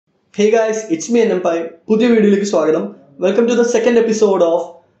Hey guys, it's me NMPAI. പുതിയ വീഡിയോയിലേക്ക് സ്വാഗതം. Welcome to the second episode of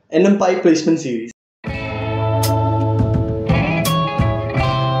NMPAI placement series.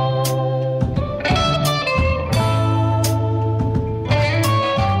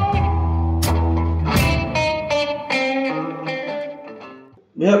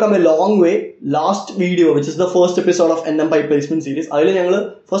 We have come a long way. Last video, which is the first episode of NMPAI placement series, അതിൽ ഞങ്ങൾ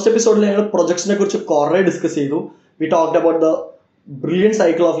first episode ഞങ്ങൾ projectsനെ കുറിച്ച് കുറേ discuss ചെയ്തു. We talked about the brilliant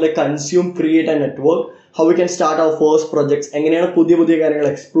cycle of like consume, create and network, how we can start our first projects, എങ്ങനെയാണ് പുതിയ കാര്യങ്ങൾ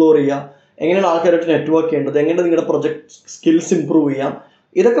explore ചെയ്യുക, എങ്ങനെയാണ് ആൾക്കാരായിട്ട് നെറ്റ്വർക്ക് ചെയ്യേണ്ടത്, എങ്ങനെയാണ് നിങ്ങളുടെ പ്രൊജക്ട് സ്കിൽസ് ഇമ്പ്രൂവ് ചെയ്യാം,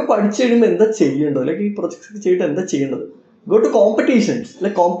 ഇതൊക്കെ പഠിച്ചു കഴിയുമ്പോൾ എന്താ ചെയ്യേണ്ടത്, അല്ലെങ്കിൽ ഈ പ്രൊജക്ട്സ് ചെയ്തിട്ട് എന്താ ചെയ്യേണ്ടത്. Go to competitions,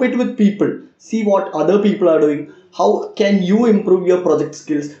 like compete with people, see what other people are doing, how can you improve your project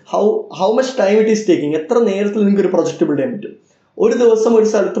skills, how much time it is taking, എത്ര നേരത്തിൽ നിങ്ങൾക്ക് ഒരു പ്രൊജക്ട് ബിൽഡ് ചെയ്യാൻ പറ്റും, ഒരു ദിവസം ഒരു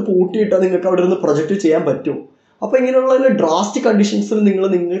സ്ഥലത്ത് പൂട്ടിയിട്ടാൽ നിങ്ങൾക്ക് അവിടെ നിന്ന് പ്രൊജക്ട് ചെയ്യാൻ പറ്റും. അപ്പോൾ ഇങ്ങനെയുള്ള ഡ്രാസ്റ്റിക് കണ്ടീഷൻസിൽ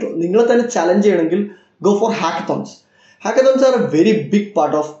നിങ്ങളെ തന്നെ ചലഞ്ച് ചെയ്യണമെങ്കിൽ go for ഹാക്കത്തോൺസ്. ഹാക്കത്തോൺസ് R A very big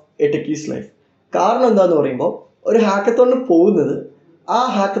part of A techies life. കാരണം എന്താണെന്ന് പറയുമ്പോൾ ഒരു ഹാക്കത്തോണിന് പോകുന്നത് ആ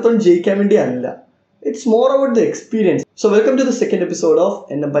ഹാക്കത്തോൺ ജയിക്കാൻ വേണ്ടി അല്ല. It's more about the experience. So welcome to the second episode of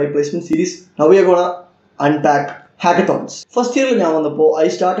NMPAI placement series. Now we are gonna unpack hackathons. First year ഞാൻ വന്നപ്പോൾ I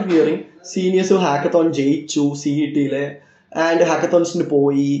started hearing seniors hackathon ജയിച്ചു CET-ലെ ആൻഡ് ഹാക്കത്തോൺസിന്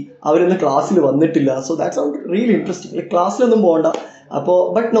പോയി, അവരൊന്നും ക്ലാസ്സിൽ വന്നിട്ടില്ല. So that sound really interesting. Like ക്ലാസ്സിലൊന്നും പോകണ്ട. അപ്പോൾ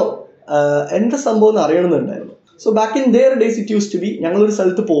but no, എന്താ സംഭവം എന്ന് അറിയണമെന്നുണ്ടായിരുന്നു. So back in there days it use to B, ഞങ്ങളൊരു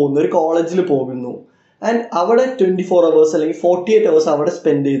സ്ഥലത്ത് പോകുന്നു, ഒരു കോളേജിൽ പോകുന്നു, ആൻഡ് അവിടെ 24 hours അല്ലെങ്കിൽ 48 hours അവിടെ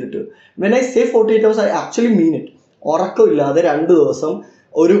സ്പെൻഡ് ചെയ്തിട്ട്, when I say 48 hours I actually mean it. ഉറക്കമില്ലാതെ 2 ദിവസം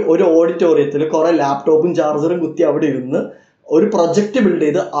ഒരു ഓഡിറ്റോറിയത്തിൽ കുറേ ലാപ്ടോപ്പും ചാർജറും കുത്തി അവിടെ ഇരുന്ന് ഒരു പ്രൊജക്റ്റ് ബിൽഡ്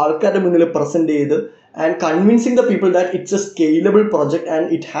ചെയ്ത് ആൾക്കാരുടെ മുന്നിൽ പ്രസൻറ്റ് ചെയ്ത് and convincing the people that it's a scalable project and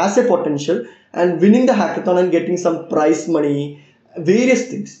it has a potential, and winning the hackathon and getting some prize money, various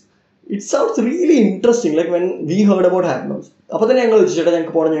things. It sounds really interesting, like when we heard about hackathons. അപ്പോൾ തന്നെ ഞങ്ങൾ ചോദിച്ചിട്ട്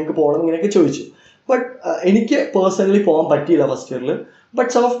ഞങ്ങൾക്ക് പോകണം ഇങ്ങനെയൊക്കെ ചോദിച്ചു. But എനിക്ക് personally പോകാൻ പറ്റിയില്ല ഫസ്റ്റ് ഇയറിൽ.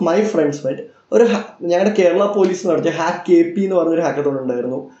 But some of my friends wet ഞങ്ങളുടെ കേരള പോലീസ് നടത്തിയ ഹാക്ക് KP എന്ന് പറഞ്ഞൊരു ഹാക്കത്തോൺ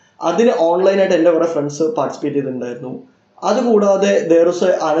ഉണ്ടായിരുന്നു. അതിന് ഓൺലൈനായിട്ട് എൻ്റെ കുറേ ഫ്രണ്ട്സ് പാർട്ടിസിപ്പേറ്റ് ചെയ്തിട്ടുണ്ടായിരുന്നു. അതുകൂടാതെ there was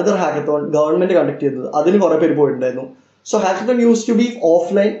another hackathon government conduct ചെയ്തത്, അതിന് കുറേ പേര് പോയിട്ടുണ്ടായിരുന്നു. So hackathon use to B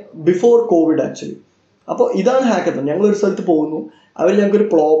offline before Covid actually. അപ്പോൾ ഇതാണ് ഹാക്കത്തോൺ. ഞങ്ങളൊരു സ്ഥലത്ത് പോകുന്നു, അവർ ഞങ്ങൾക്കൊരു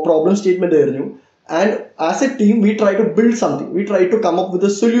പ്രോബ്ലം സ്റ്റേറ്റ്മെൻറ്റ് തരുന്നു, and as A team we try to build something, we try to come up with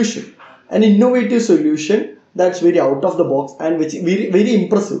a solution, an innovative solution that's very out of the box and which very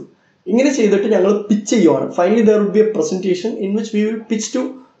impressive. ഇങ്ങനെ ചെയ്തിട്ട് ഞങ്ങൾ pitch ചെയ്യുവാണ്. Finally there will be A presentation in which we will pitch to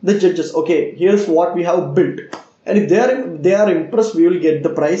the judges, okay here's what we have build. And if they are impressed, we will get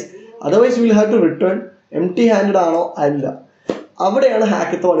the prize. Otherwise we will have to return empty handed ആണോ അല്ല. അവിടെയാണ്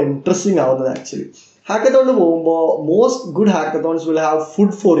hackathon interesting ആവുന്നത് actually. ഹാക്കത്തോണിന് പോകുമ്പോൾ most good ഹാക്കത്തോൺസ് will have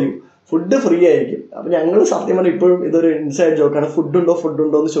food for you. Food free ആയിരിക്കും. അപ്പോൾ ഞങ്ങൾ സത്യം പറഞ്ഞാൽ ഇപ്പോഴും ഇതൊരു ഇൻസൈഡ് ജോക്കാണ്, ഫുഡുണ്ടോ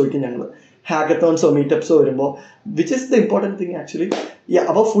എന്ന് ചോദിക്കും ഞങ്ങൾ ഹാക്കത്തോൺസോ മീറ്റപ്സോ വരുമ്പോൾ, which is the important thing actually.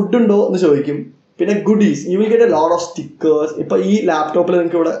 അപ്പോൾ ഫുഡുണ്ടോ എന്ന് ചോദിക്കും. പിന്നെ goodies, you will get a lot of stickers. ഇപ്പോൾ ഈ ലാപ്ടോപ്പിൽ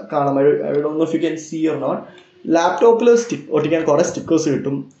നിങ്ങൾക്ക് ഇവിടെ കാണാം, I don't know if you can see or not. ലാപ്ടോപ്പിൽ ഒട്ടിക്കാൻ കുറേ സ്റ്റിക്കേഴ്സ്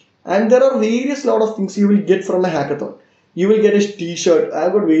കിട്ടും. And there are various lot of things you will get from A hackathon. You will get A T shirt. I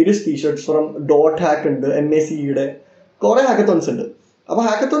got various t shirts from dot hack ഉണ്ട്, MACയുടെ കുറേ ഹാക്കത്തോൺസ് ഉണ്ട്. അപ്പോൾ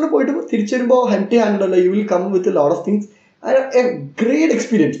ഹാക്കത്തോണിൽ പോയിട്ട് തിരിച്ചു വരുമ്പോൾ എംപ്റ്റി ഹാൻഡഡ് അല്ല, you will come with a lot of things and A great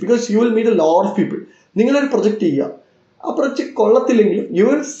experience because you will meet a lot of people. നിങ്ങളൊരു project ചെയ്യുക, ആ project കൊള്ളത്തില്ലെങ്കിലും you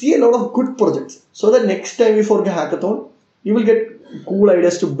will see a lot of good projects, so that next time you for A hackathon you will get cool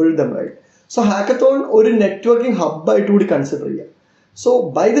ideas to build dum, right? So hackathon ഒരു networking ഹബ്ബായിട്ട് കൂടി consider ചെയ്യുക. So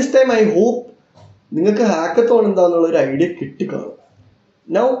by this time I hope നിങ്ങൾക്ക് hackathon എന്താണെന്നുള്ളൊരു idea കിട്ടിക്കാണും.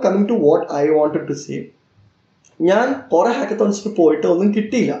 Now coming to what I wanted to say. ഞാൻ കുറേ ഹാക്കത്തോൺസിന് പോയിട്ട് ഒന്നും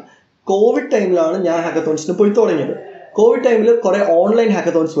കിട്ടിയില്ല. Covid ടൈമിലാണ് ഞാൻ ഹാക്കത്തോൺസിന് പോയി തുടങ്ങിയത്. കോവിഡ് ടൈമിൽ കുറേ ഓൺലൈൻ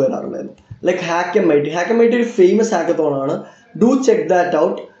ഹാക്കത്തോൺസ് വരാറുണ്ടായിരുന്നു, ലൈക്ക് ഹാക്കമൈറ്റി ഒരു ഫേമസ് ഹാക്കത്തോൺ ആണ്. Do check that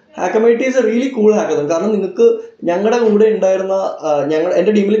out. ഹാക്കമൈറ്റി is A really cool hackathon. കാരണം നിങ്ങൾക്ക് ഞങ്ങളുടെ കൂടെ ഉണ്ടായിരുന്ന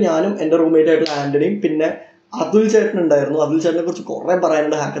എൻ്റെ ടീമിൽ ഞാനും എൻ്റെ റൂംമേറ്റ് ആയിട്ടുള്ള ആൻ്റണിയും പിന്നെ അതുൽ ചേട്ടൻ ഉണ്ടായിരുന്നു. അതുൽ ചേട്ടനെ കുറിച്ച് കുറേ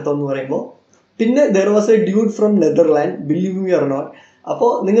പറയാനുണ്ട് ഹാക്കത്തോൺ എന്ന് പറയുമ്പോൾ. പിന്നെ there was A dude from Netherland, believe me or not.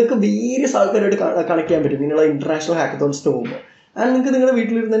 അപ്പോൾ നിങ്ങൾക്ക് വേരിയസ് ആൾക്കാരായിട്ട് കണക്ട് ചെയ്യാൻ പറ്റും നിങ്ങളുടെ ഇൻ്റർനാഷണൽ ഹാക്കത്തോൺസിന് പോകുമ്പോൾ. ആൻഡ് നിങ്ങൾക്ക് നിങ്ങളുടെ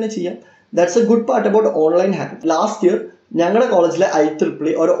വീട്ടിലിരുന്ന് തന്നെ ചെയ്യാം. That's A good part about online hackathon. Last year ഞങ്ങളുടെ കോളേജിലെ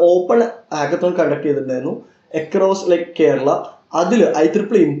IEEE ഒരു ഓപ്പൺ ഹാക്കത്തോൺ കണ്ടക്ട് ചെയ്തിട്ടുണ്ടായിരുന്നു അക്രോസ് ലൈക്ക് കേരള. അതിൽ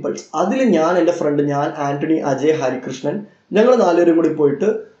IEEE ഇമ്പൾസ്, അതിൽ ഞാൻ, എൻ്റെ ഫ്രണ്ട്, ഞാൻ, ആൻ്റണി, അജയ്, ഹരികൃഷ്ണൻ, ഞങ്ങൾ 4 പേരും കൂടി പോയിട്ട്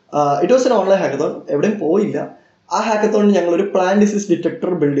it was an online hackathon. എവിടെയും പോയില്ല. ആ ഹാക്കത്തോണിൽ ഞങ്ങളൊരു പ്ലാൻ ഡിസീസ് ഡിറ്റക്ടർ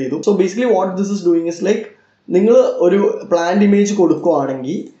ബിൽഡ് ചെയ്തു. So basically what this is doing is like, നിങ്ങൾ ഒരു പ്ലാന്റ് ഇമേജ്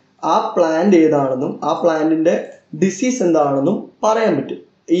കൊടുക്കുകയാണെങ്കിൽ ആ പ്ലാന്റ് ഏതാണെന്നും ആ പ്ലാന്റിൻ്റെ ഡിസീസ് എന്താണെന്നും പറയാൻ പറ്റും.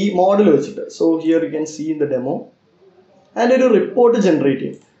 ഈ മോഡൽ വെച്ചിട്ട്. So here you can see in the demo. And ഒരു റിപ്പോർട്ട് ജനറേറ്റ്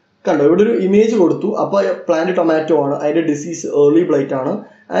ചെയ്യും. കണ്ടോ, ഇവിടെ ഒരു ഇമേജ് കൊടുത്തു. അപ്പോൾ പ്ലാന്റ് ടൊമാറ്റോ ആണ്, അതിൻ്റെ ഡിസീസ് ഏർലി ബ്ലൈറ്റ് ആണ്,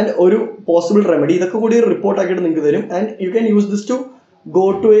 ആൻഡ് ഒരു പോസിബിൾ റെമഡി. ഇതൊക്കെ കൂടി ഒരു റിപ്പോർട്ട് ആക്കിയിട്ട് നിങ്ങൾക്ക് തരും. And you can use this to go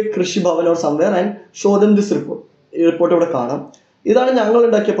to A കൃഷി Bhavan or somewhere and show dum this report. ഈ റിപ്പോർട്ട് ഇവിടെ കാണാം. ഇതാണ് ഞങ്ങൾ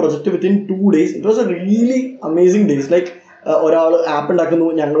ഉണ്ടാക്കിയ project within 2 days. It was A really amazing days. Like ഒരാൾ ആപ്പ് ഉണ്ടാക്കുന്നു,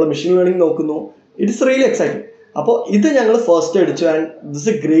 ഞങ്ങൾ മെഷീൻ ലേണിംഗ് നോക്കുന്നു. It's really exciting. അപ്പോൾ ഇത് ഞങ്ങൾ ഫസ്റ്റ് അടിച്ചു. And this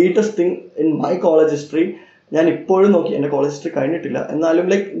A greatest thing in my college history. ഞാൻ ഇപ്പോഴും നോക്കി, എൻ്റെ കോളേജ് ഹിസ്റ്ററി കഴിഞ്ഞിട്ടില്ല, എന്നാലും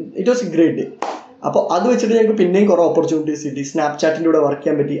like it was A great day. അപ്പോൾ അത് വെച്ചിട്ട് ഞങ്ങൾക്ക് പിന്നെയും കുറേ ഓപ്പർച്യൂണിറ്റീസ് കിട്ടി. സ്നാപ്ചാറ്റിൻ്റെ കൂടെ വർക്ക്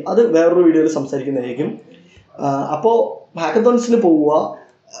ചെയ്യാൻ പറ്റി. അത് വേറൊരു വീഡിയോയിൽ സംസാരിക്കുന്നതായിരിക്കും. അപ്പോൾ ഹാക്കത്തോൺസിന് പോവുക,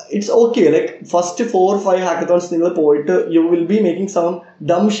 ഇറ്റ്സ് ഓക്കെ. ലൈക്ക് ഫസ്റ്റ് 4-5 ഹാക്കത്തോൺസ് നിങ്ങൾ പോയിട്ട് you will be making some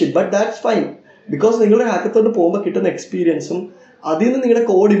Dum shit, but that's fine. Because നിങ്ങളുടെ ഹാക്കത്തോണിൽ പോകുമ്പോൾ കിട്ടുന്ന എക്സ്പീരിയൻസും അതിൽ നിന്ന് നിങ്ങളുടെ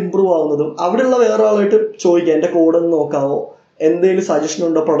കോഡ് ഇമ്പ്രൂവ് ആവുന്നതും, അവിടെയുള്ള വേറെ ആളായിട്ട് ചോദിക്കുക, എൻ്റെ കോഡൊന്ന് നോക്കാവോ, എന്തെങ്കിലും സജഷൻ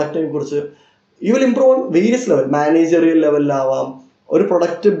ഉണ്ടോ പ്രൊഡക്റ്റിനെ കുറിച്ച്. You will improve on various level. Managerial ലെവലിലാവാം, ഒരു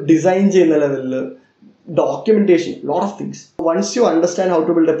പ്രൊഡക്റ്റ് ഡിസൈൻ ചെയ്യുന്ന ലെവലിൽ, documentation, lot of things. Once you understand how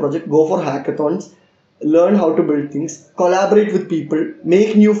to build a project, go for hackathons, learn how to build things, collaborate with people,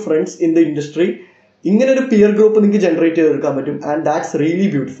 make new friends in the industry. ഇങ്ങനെ ഒരു peer group നിങ്ങൾക്ക് generate ചെയ്തെടുക്കാൻ പറ്റും. And that's really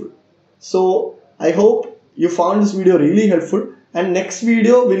beautiful. So I hope you found this video really helpful, and next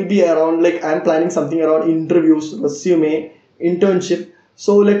video will be around, like I am planning something around interviews, resume, internship.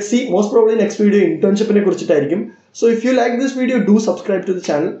 So let's see, most probably next video internship ne kurichittayirikkum. So if you like this video, do subscribe to the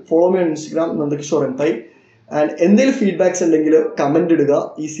channel, follow me on Instagram nandakishore mpai, and endil feedbacks undengil comment iduga.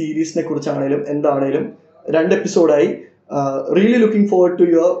 Ee series ne kurichanailum endanalum 2 episode ayi. Really looking forward to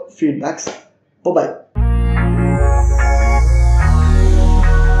your feedbacks. Bye bye.